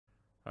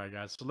All right,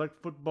 guys.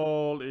 Select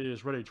Football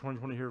is ready.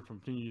 2020 here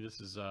from Panini.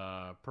 This is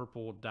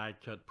purple die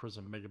cut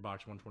Prizm Mega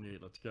Box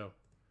 128. Let's go.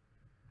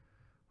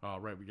 All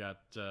right, we got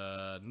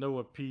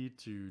Noah P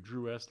to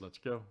Drew S. Let's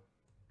go.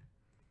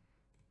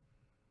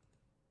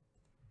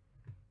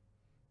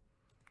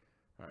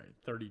 All right,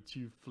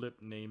 32 flip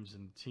names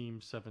and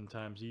teams 7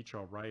 times each.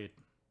 All right.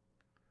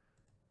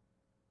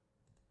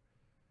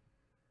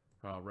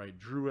 All right,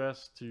 Drew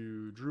S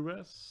to Drew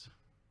S.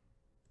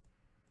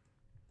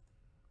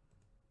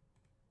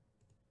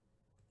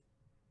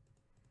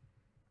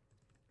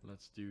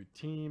 Let's do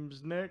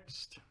teams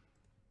next.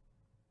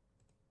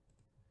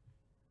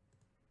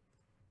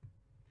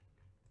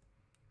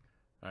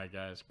 All right,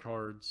 guys.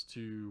 Cards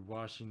to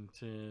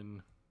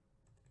Washington.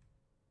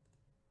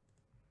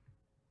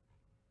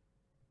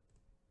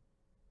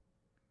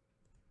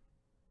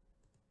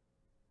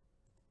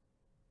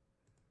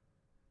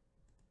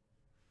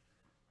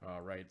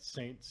 All right,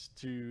 Saints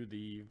to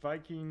the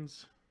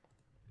Vikings.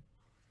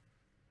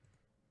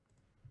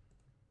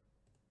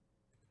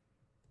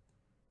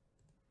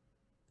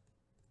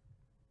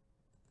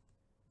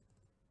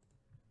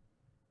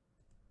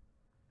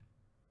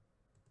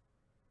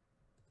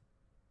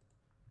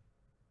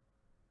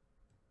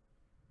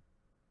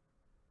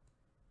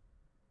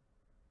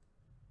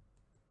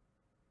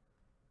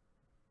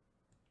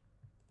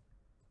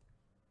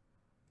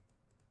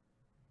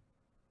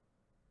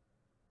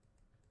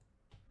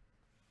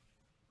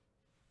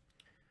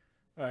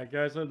 All right,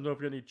 guys, let us know if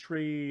you got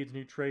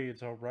any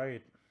trades. All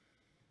right.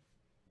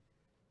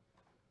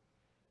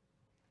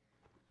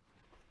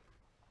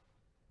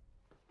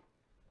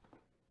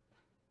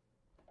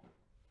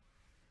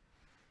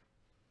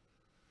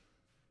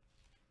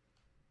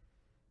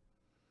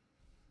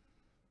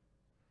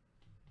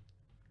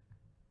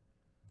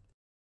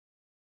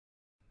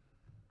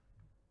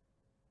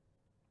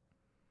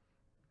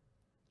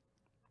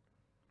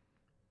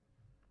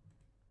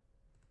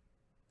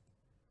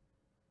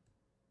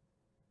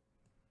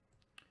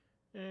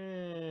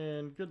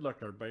 And good luck,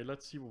 everybody.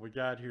 Let's see what we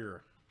got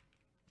here.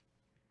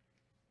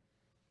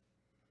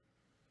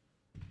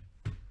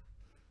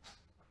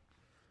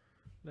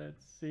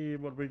 Let's see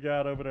what we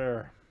got over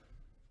there.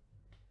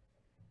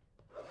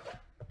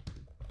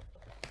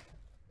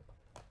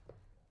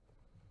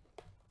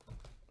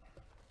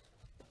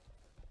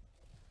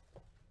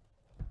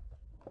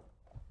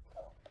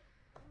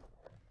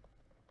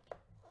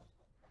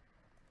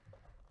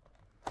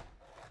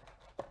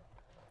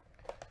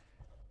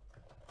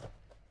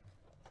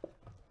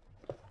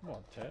 Come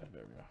on, Tab.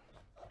 There we go.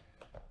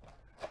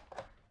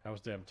 That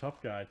was damn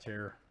tough guy,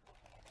 Tear.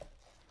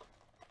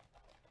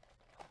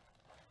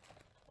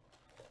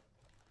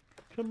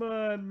 Come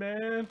on,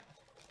 man.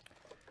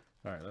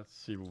 All right, let's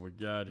see what we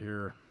got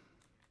here.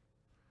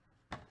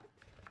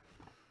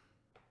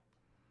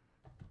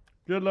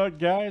 Good luck,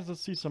 guys.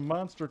 Let's see some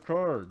monster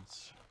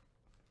cards.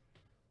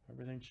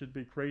 Everything should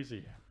be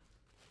crazy.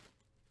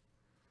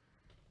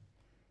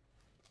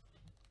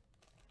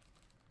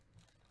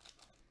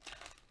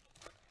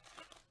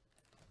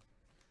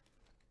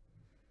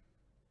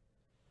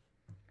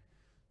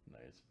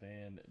 Nice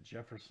Van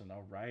Jefferson.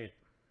 All right.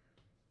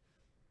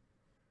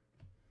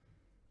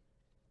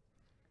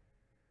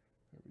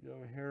 There we go.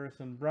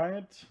 Harrison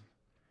Bryant.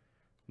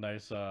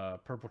 Nice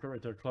purple card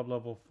right there. Club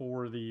level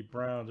for the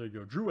Browns. There you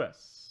go. Drew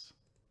S.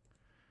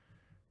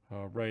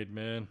 All right,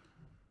 man.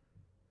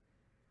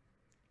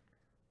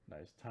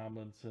 Nice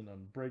Tomlinson.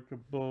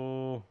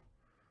 Unbreakable.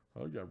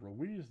 Oh, you got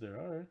Ruiz there.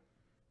 All right.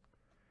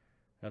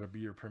 That'll be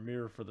your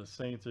premiere for the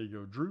Saints. There you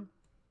go, Drew.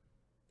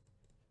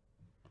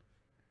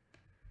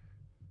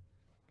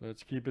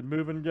 Let's keep it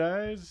moving,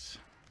 guys.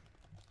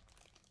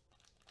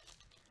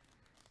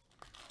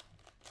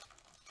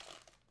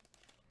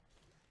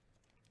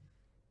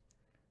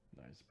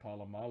 Nice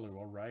Palomalu.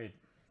 All right.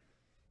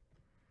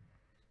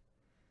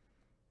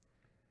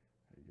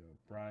 There you go.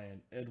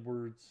 Brian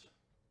Edwards.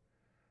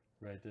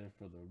 Right there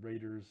for the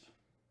Raiders.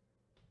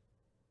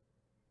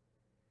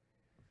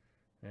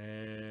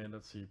 And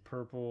let's see.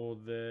 Purple.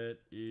 That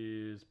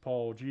is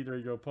Paul G. There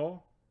you go,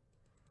 Paul.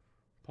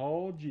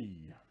 Paul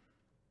G.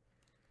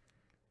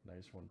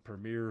 Nice one.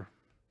 Premier.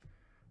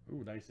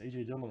 Ooh, nice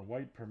A.J. Dillon.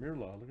 White Premier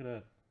Law. Look at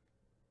that.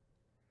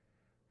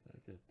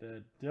 Look at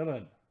that.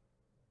 Dillon.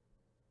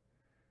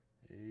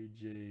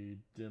 A.J.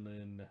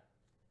 Dillon. That's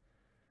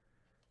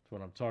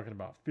what I'm talking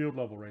about. Field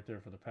level right there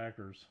for the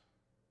Packers.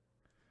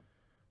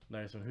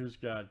 Nice one. Who's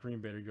got Green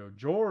Bay? There you go.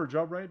 George.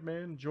 All right,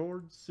 man.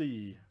 George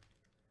C.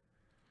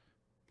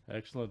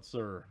 Excellent,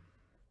 sir.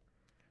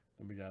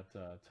 Then we got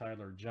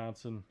Tyler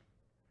Johnson.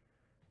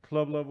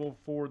 Club level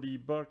for the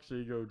Bucks. There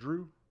you go,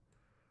 Drew.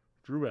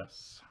 Drew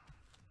S.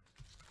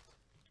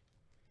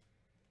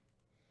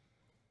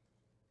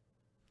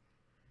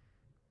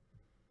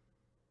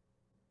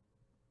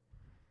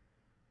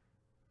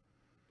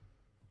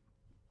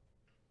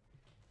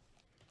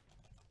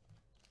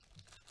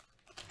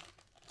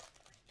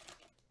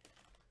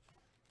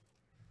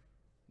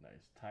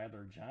 Nice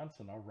Tyler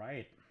Johnson. All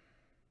right.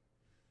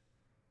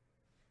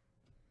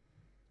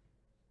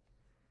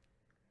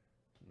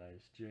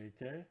 Nice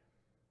JK.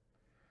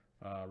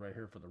 Right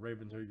here for the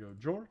Ravens, there you go,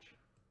 George.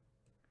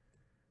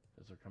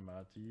 This will come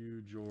out to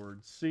you,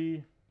 George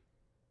C.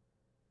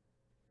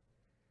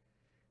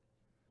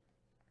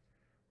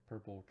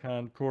 Purple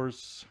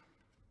Concourse.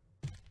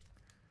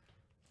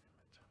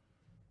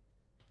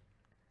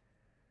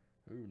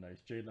 Ooh,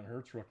 nice Jalen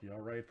Hurts rookie.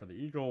 All right, for the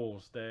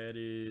Eagles, that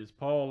is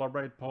Paul. All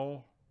right,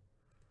 Paul.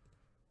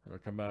 That'll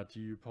come out to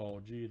you,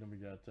 Paul G. Then we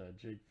got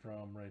Jake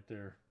Fromm right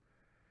there.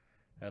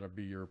 That'll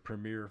be your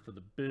premiere for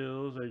the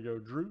Bills. There you go,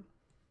 Drew.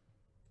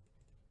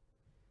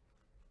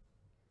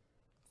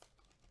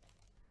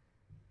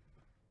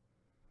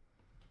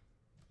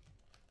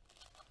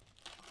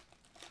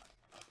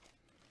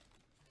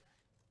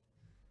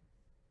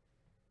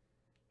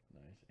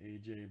 Nice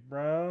AJ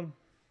Brown.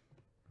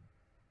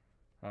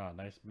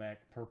 Nice Mac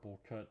purple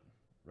cut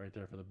right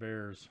there for the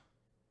Bears.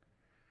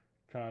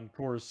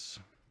 Concourse.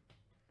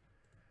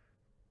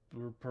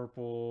 Blue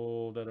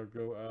purple, that'll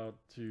go out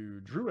to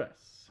Drew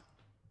S.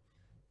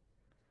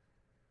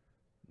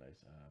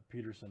 Nice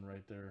Peterson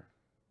right there.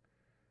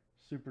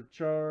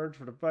 Supercharged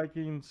for the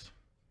Vikings.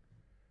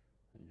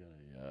 You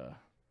got a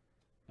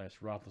nice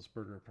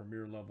Roethlisberger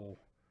premier level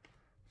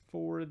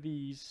for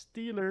the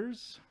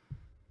Steelers.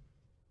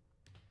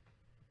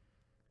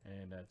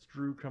 And that's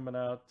Drew coming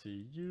out to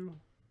you.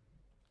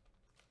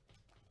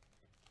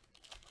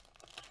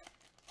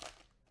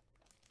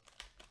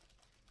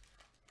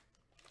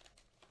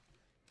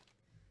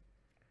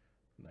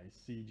 Nice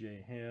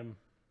CJ Ham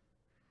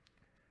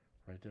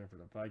right there for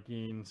the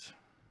Vikings.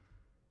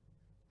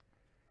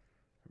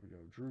 Here we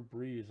go. Drew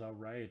Brees. All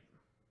right.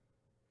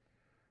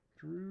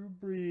 Drew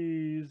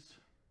Brees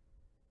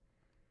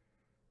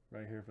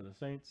right here for the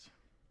Saints.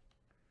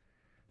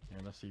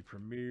 And let's see,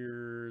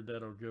 Premier,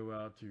 that'll go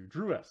out to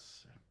Drew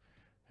S.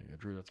 There you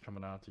go, Drew, that's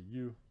coming out to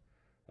you.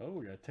 Oh,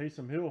 we got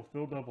Taysom Hill,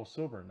 Phil Double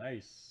Silver.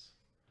 Nice.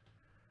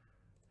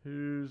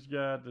 Who's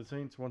got the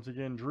Saints once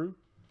again? Drew.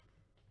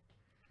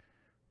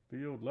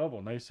 Field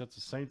level. Nice. That's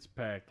a Saints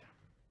pack.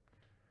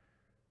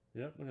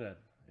 Yep, look at that.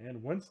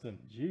 And Winston.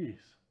 Jeez.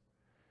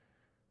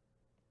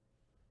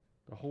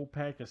 The whole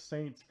pack of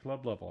Saints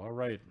club level. All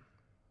right.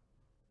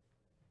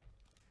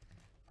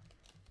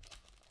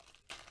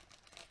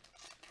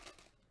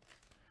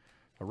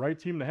 A right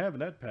team to have in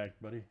that pack,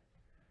 buddy.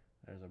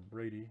 There's a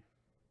Brady.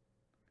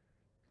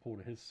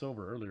 Pulled his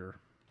silver earlier.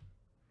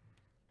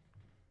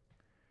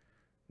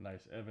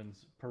 Nice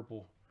Evans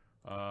purple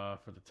for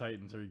the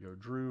Titans. There you go,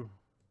 Drew.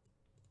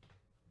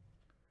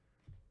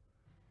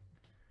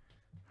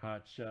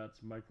 Hot Shots,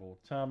 Michael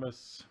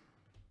Thomas.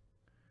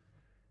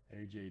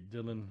 A.J.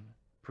 Dillon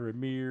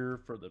Premier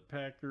for the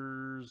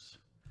Packers.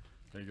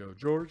 There you go,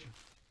 George.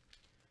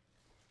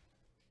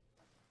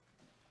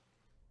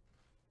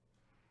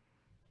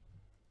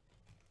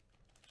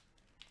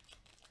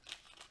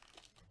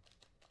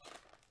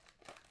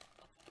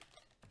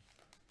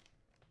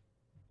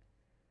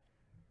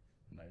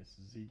 Nice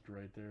Zeke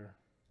right there.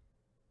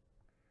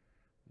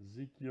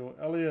 Ezekiel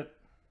Elliott.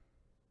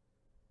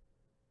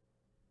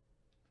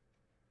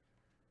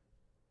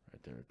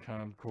 Right there,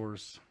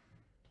 Concourse.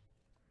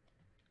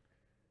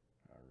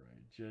 All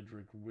right,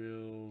 Jedrick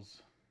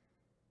Wills.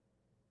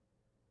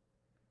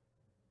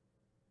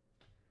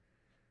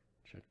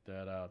 Check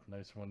that out.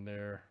 Nice one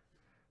there.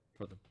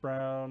 For the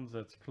Browns,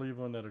 that's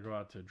Cleveland. That'll go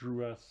out to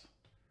Drew S.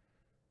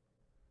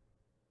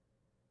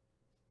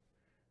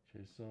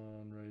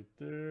 Jason right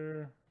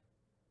there.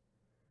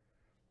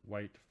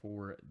 White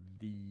for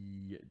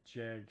the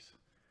Jags.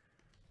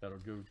 That'll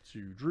go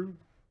to Drew.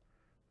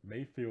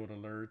 Mayfield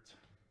alert.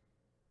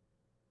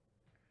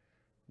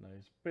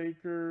 Nice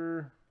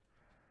Baker.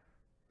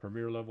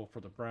 Premier level for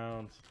the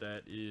Browns.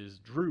 That is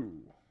Drew.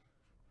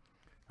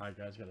 All right,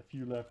 guys. Got a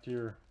few left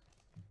here.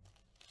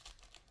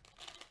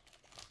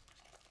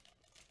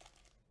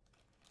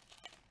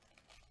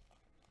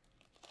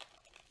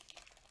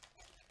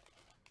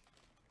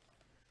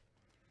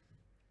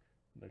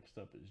 Next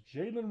up is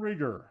Jalen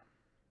Reagor.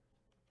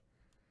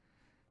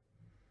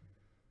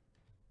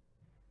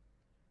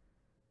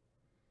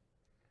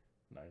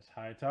 Nice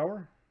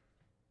Hightower.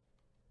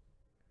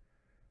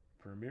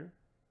 Premier.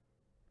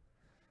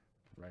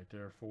 Right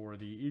there for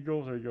the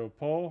Eagles. There you go,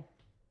 Paul.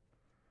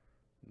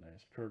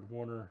 Nice Kurt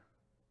Warner.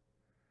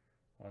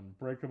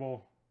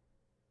 Unbreakable.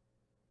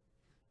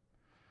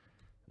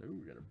 Ooh,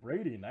 we got a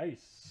Brady.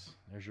 Nice.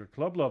 There's your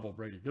club level,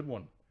 Brady. Good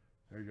one.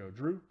 There you go,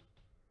 Drew.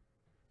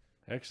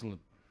 Excellent.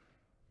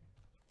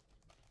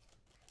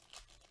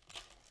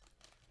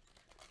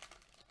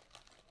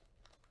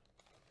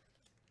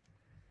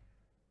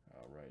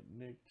 All right,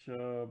 Nick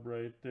Chubb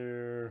right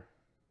there.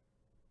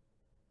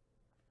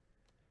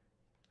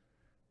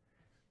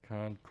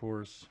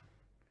 Concourse.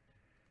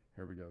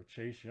 Here we go.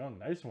 Chase Young.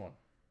 Nice one.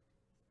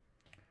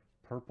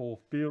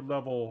 Purple field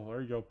level.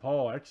 There you go,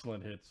 Paul.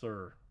 Excellent hit,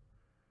 sir.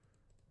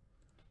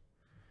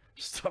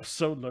 Stuff's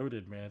so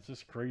loaded, man. It's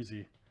just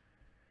crazy.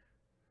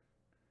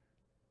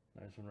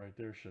 Nice one right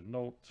there.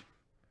 Chenault.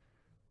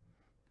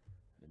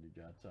 And you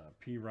got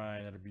P.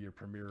 Ryan. That'll be your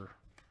premier.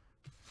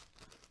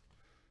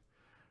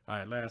 All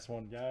right, last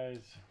one, guys.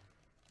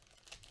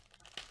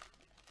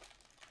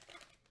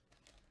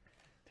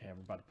 Damn,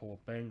 we're about to pull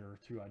a banger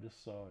too. I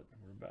just saw it.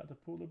 We're about to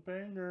pull a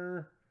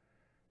banger.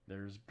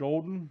 There's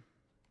golden.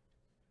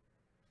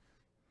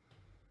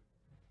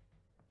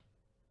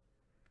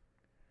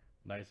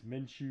 Nice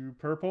Minshew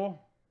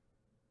purple.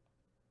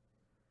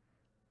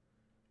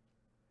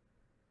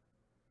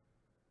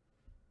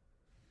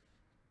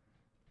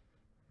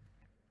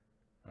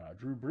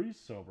 Drew Brees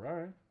silver. All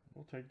right,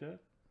 we'll take that.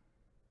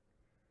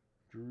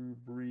 Drew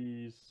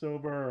Brees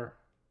silver.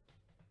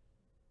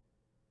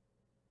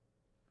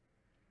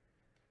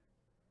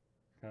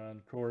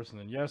 Concourse, and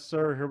then yes,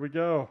 sir. Here we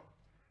go.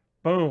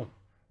 Boom.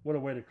 What a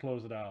way to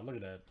close it out. Look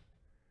at that.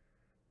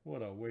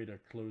 What a way to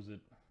close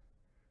it.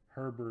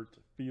 Herbert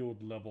field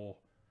level.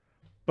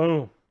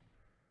 Boom.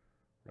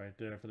 Right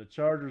there for the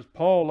Chargers.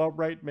 Paul, all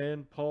right,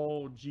 man.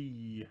 Paul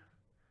G.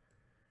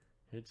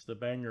 Hits the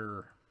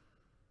banger.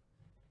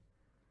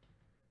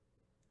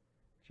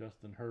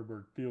 Justin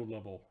Herbert field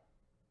level.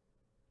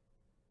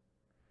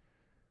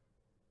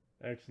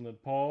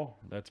 Excellent, Paul.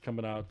 That's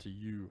coming out to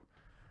you.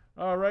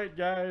 All right,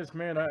 guys,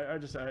 man. I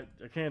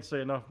can't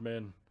say enough,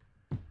 man.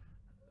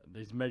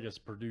 These megas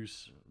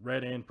produce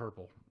red and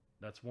purple.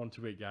 That's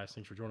 128, guys.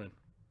 Thanks for joining.